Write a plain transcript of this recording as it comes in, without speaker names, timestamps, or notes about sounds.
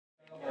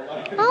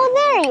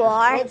you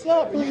are. What's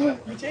up? You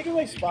taking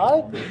my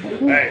spot?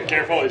 Hey,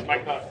 careful, he's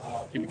mic'd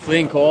up. Keep it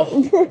clean, Cole.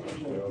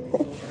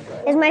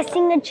 Is my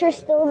signature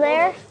still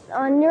there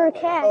on your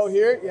cast? Oh,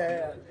 here?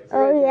 Yeah.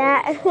 Oh,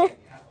 yeah.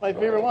 My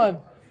favorite one.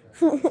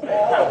 Hey, should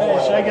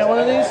I get one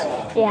of these?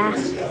 Yeah.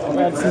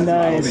 That's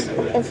nice.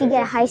 If you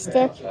get a high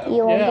stick,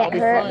 you won't I'll get be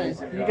hurt.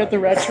 fine. You get the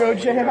retro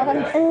jam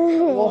on?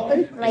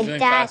 What? My Doing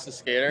dad, fastest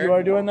skater. You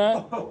are doing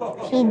that?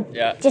 he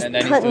Yeah, just and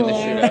then he's put doing me the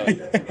in.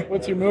 shootout.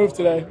 What's your move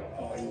today?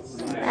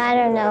 I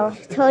don't know.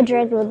 Toe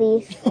drag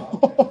release.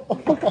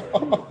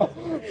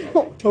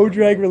 Toe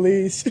drag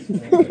release.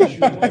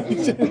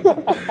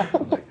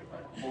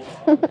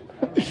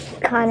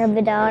 Connor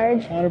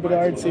Bedard. Connor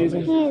Bedard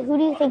season. Who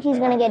do you think he's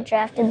going to get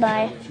drafted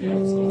by?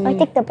 I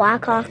think the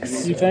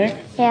Blackhawks. You think?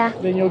 Yeah.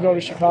 Then you'll go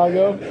to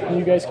Chicago, and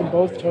you guys can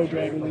both toe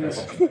drag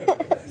release.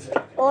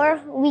 Or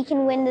we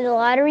can win the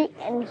lottery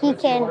and he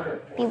can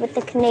be with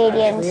the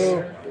Canadiens.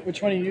 Ooh.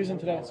 Which one are you using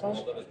today? This one?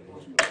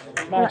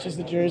 Matches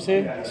the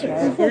jersey.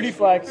 Smart. 30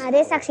 flex.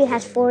 This actually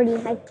has 40.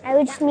 I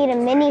would just need a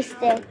mini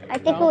stick. I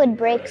think it would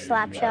break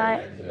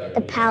Slapshot,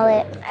 the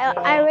pallet.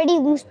 I already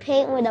lose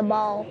paint with a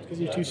ball. Because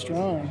you're too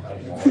strong.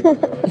 Do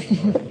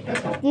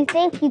you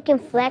think you can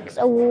flex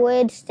a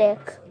wood stick?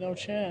 No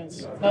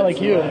chance. Not like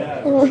you.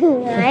 I don't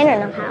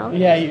know how.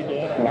 Yeah, you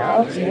do.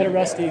 No. You hit a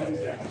Rusty.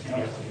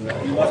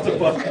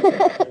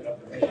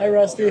 Hi,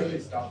 Rusty.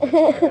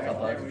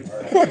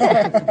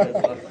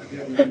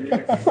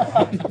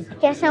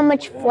 Guess how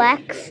much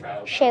flex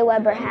Shea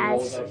Weber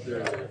has?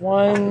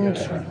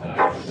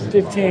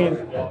 115.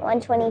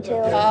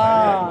 122.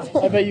 Ah,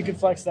 I bet you could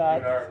flex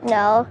that.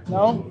 No.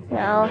 No?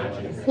 No.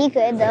 He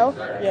could, though.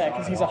 Yeah,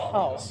 because he's a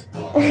house.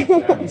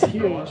 He's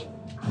huge.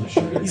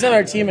 He's not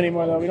our team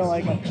anymore, though. We don't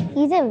like him.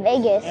 He's in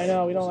Vegas. I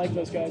know, we don't like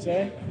those guys,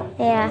 eh?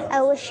 Yeah.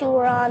 I wish you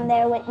were on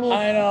there with me.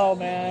 I know,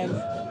 man.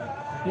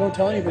 You don't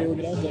tell anybody we'll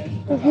get out there.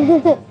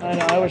 I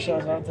know, I wish I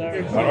was out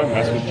there. How do I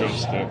mess with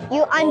Joe's stick?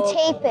 You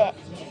untape it.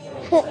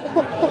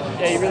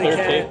 Yeah, you really Clear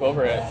can't. tape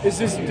over it. Does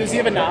he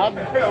have a knob?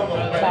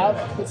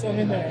 Put some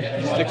in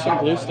there. Stick some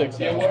glue sticks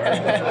in.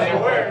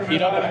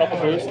 Heat up a couple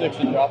glue sticks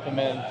and drop them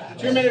in.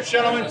 2 minutes,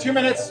 gentlemen, 2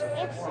 minutes.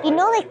 You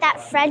know, like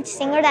that French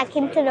singer that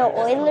came to the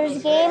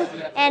Oilers game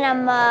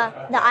and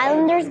the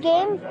Islanders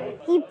game?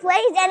 He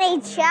plays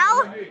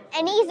NHL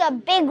and he's a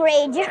big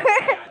rager.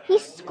 He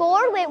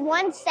scored with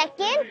 1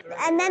 second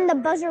and then the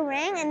buzzer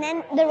rang and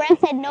then the ref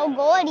said no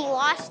goal and he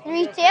lost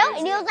 3-2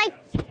 and he was like,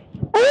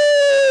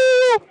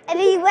 and then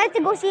he went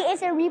to go see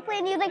instant replay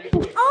and he was like,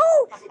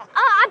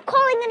 I'm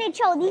calling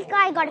NHL. These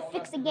guys got to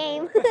fix the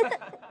game.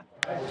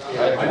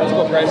 Let's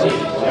go, Bryson.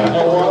 He's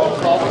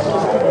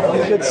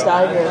a good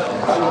stagger.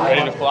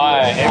 Ready to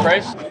fly. Hey,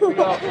 Bryce.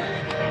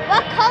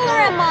 What color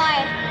am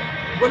I?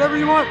 Whatever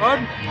you want, bud.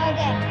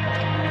 Okay.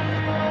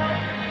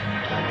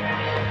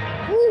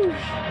 Ooh.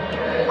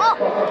 Oh,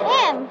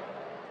 damn.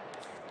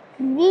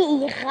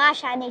 Wie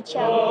rasch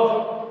NHL.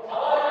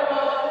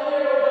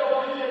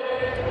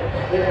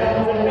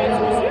 That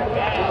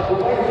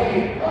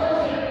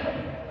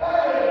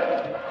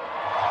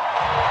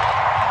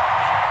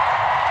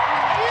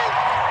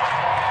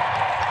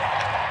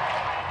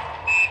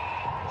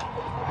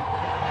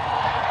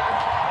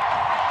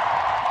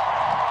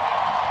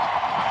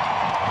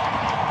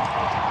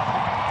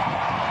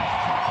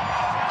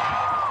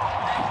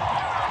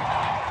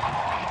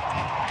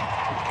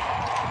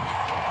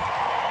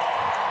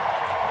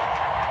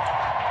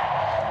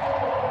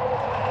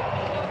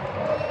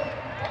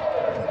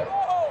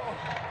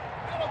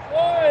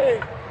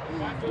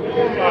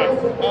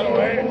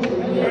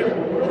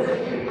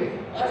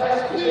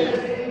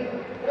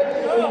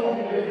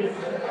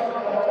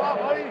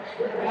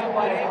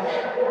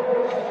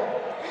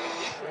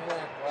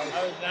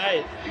was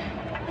nice.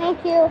 Thank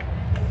you.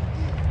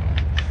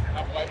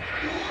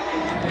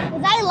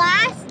 Was I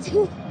last?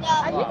 No.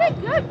 You did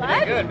good, bud.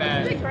 You're good,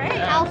 man. You did great.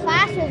 How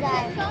fast was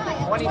I?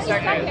 20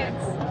 seconds.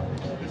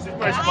 This is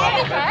my spot.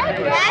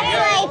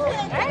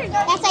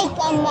 That's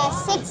like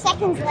 6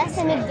 seconds less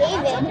than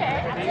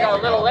McDavid. You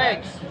got little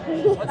legs.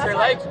 Once your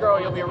legs grow,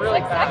 you'll be really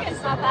fast.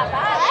 It's not that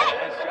bad. What?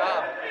 Nice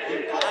job.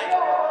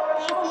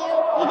 Thank you.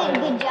 You did a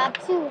good job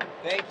too.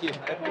 Thank you. I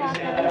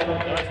appreciate it.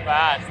 That was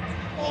fast.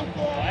 Thank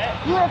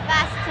you. You were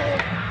fast too.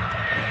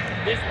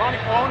 This one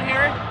cone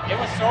here, it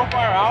was so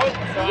far out,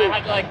 so I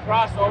had to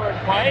cross over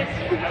twice.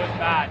 That was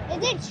bad.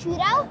 Is it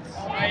shootouts?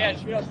 Oh yeah,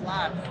 shoot us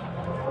last.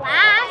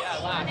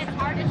 Last? And it's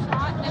hardest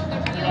shot and the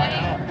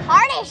relay.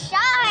 Hardest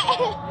shot.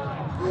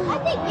 I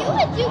think you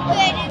would do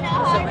good in a It's a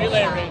hardest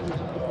relay shot. range.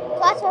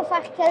 Plus with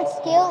kill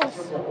skills.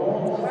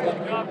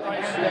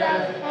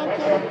 Thank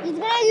you. He's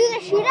gonna do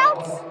the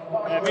shootouts?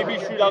 Maybe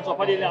shootouts, on va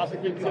pas les lancer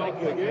tout le temps.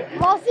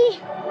 Gofi.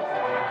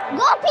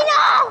 Go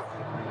Pinot!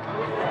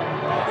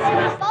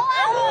 Go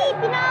Ali,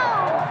 Pinot!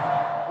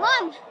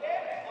 Mom,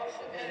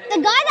 the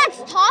guy that's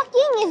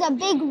talking is a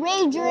big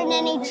rager in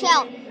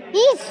NHL.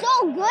 He's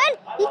so good,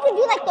 he could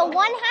do like the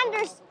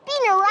one-hander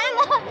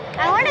spinorama.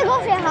 I want to go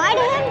say hi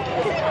to him.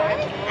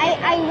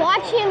 I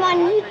watch him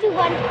on YouTube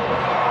on...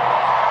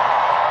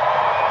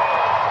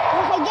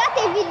 Okay, regarde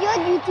tes vidéos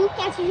de YouTube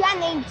quand tu joues à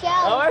NHL.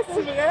 Ah ouais,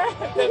 c'est vrai?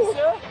 T'aimes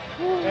ça?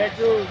 Très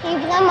cool. C'est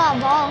vraiment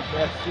bon.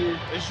 Merci.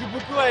 Je joue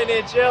beaucoup à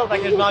NHL, fait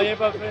que je m'en viens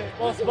pas fait.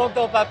 Bon, c'est bon de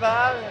ton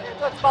papa.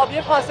 Toi, tu parles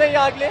bien français et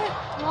anglais?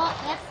 Non,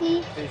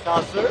 merci. T'es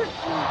censure?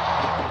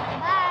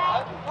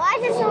 Bye. Why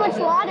is there so much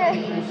water?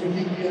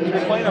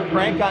 They're playing a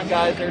prank on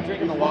guys. They're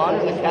drinking the water.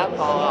 The cap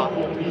fell off.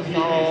 It's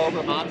all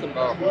over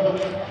Montembeau.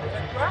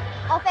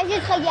 On fait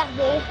juste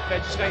regarder.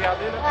 Fais juste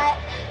regarder, là. Ouais.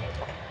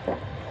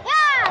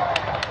 Yeah!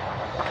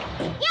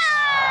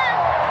 Yeah!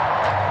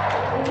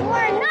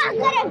 We're not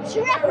gonna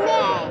trick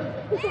me!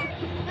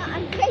 No,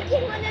 I'm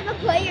pranking one of the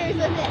players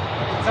with it.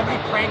 Somebody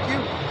prank you?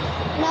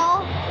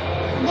 No,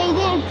 they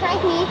didn't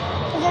prank me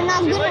because they're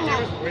not good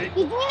enough.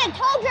 He's doing a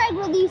toe drag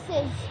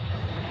releases.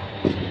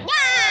 Yeah!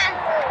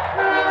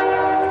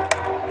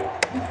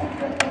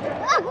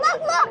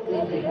 Look!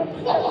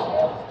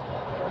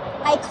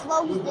 I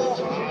closed it.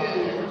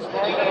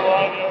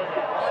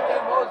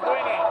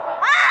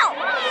 Ow!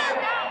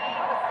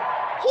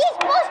 He's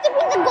supposed to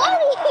be the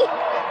goalie.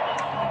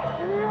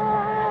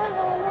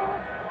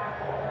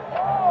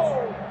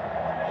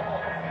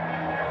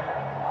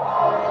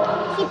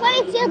 C'est pas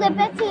les tirs de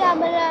petit,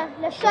 mais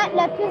le shot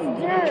le plus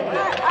dur.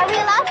 Are we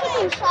allowed to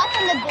take shots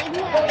on the big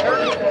man?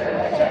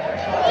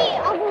 Oui,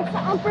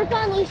 on peut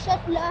prendre les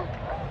shots là.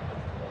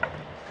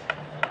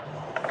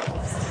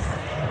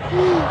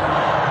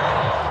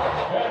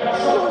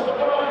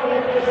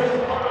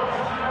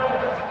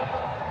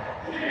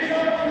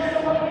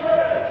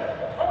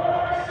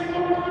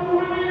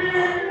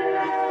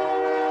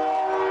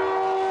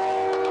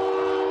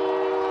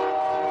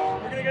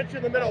 Get you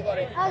in the middle,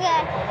 buddy. Okay.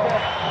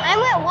 I'm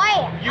with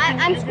white.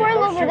 I'm scoring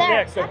go over shoot there.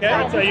 next, okay?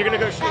 That's So you're gonna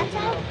go shoot. That's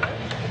all.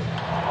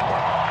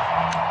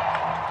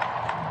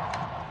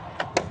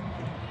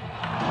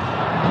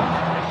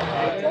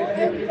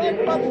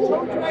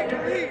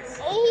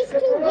 He's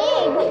too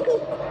big.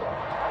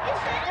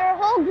 Their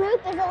whole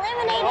group is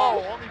eliminated.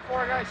 Oh, only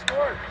 4 guys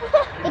scored.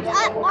 It's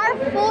our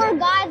 4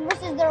 guys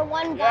versus their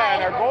 1 guy. Yeah,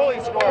 and our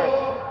goalie scored.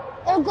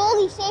 Their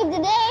goalie saved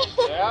the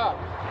day. Yeah.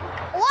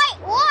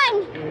 White won.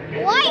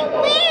 White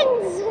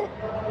wins.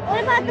 What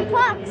about the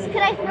pucks?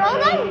 Can I throw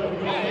them?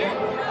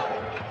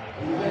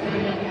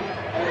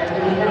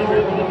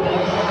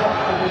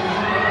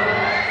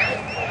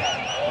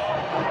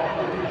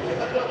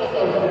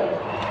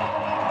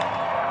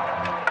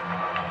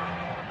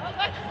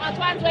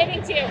 Antoine's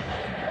waving to you.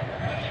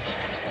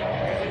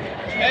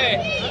 Hey,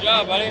 good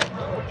job, buddy.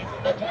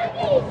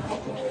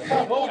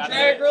 Toe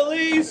drag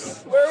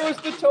release. Where was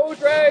the toe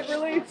drag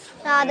release?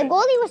 The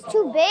goalie was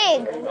too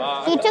big.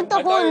 He took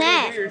the whole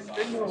net.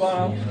 Didn't move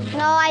on him.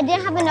 No, I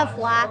didn't have enough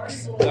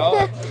wax.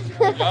 No.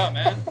 Good job,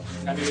 man.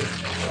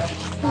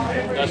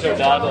 That's our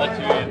dad let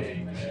you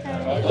in.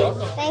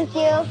 Thank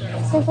you.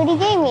 That's what he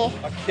gave me.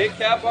 A Kit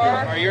Kat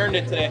bar? Or you earned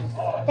it today?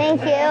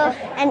 Thank you.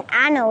 And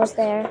Anna was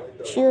there.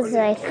 She was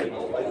like,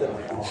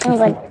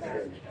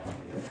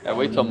 Yeah,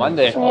 wait till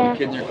Monday. All Yeah. the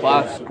kids in your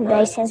class.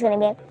 Bryson's gonna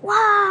be like,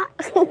 wow.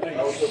 Look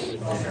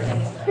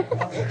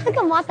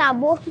at my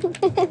tabo.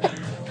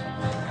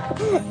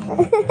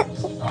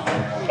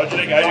 How'd you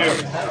think I do?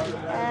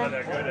 Not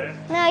that good, eh?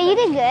 No, you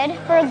did good.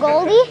 For a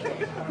goalie.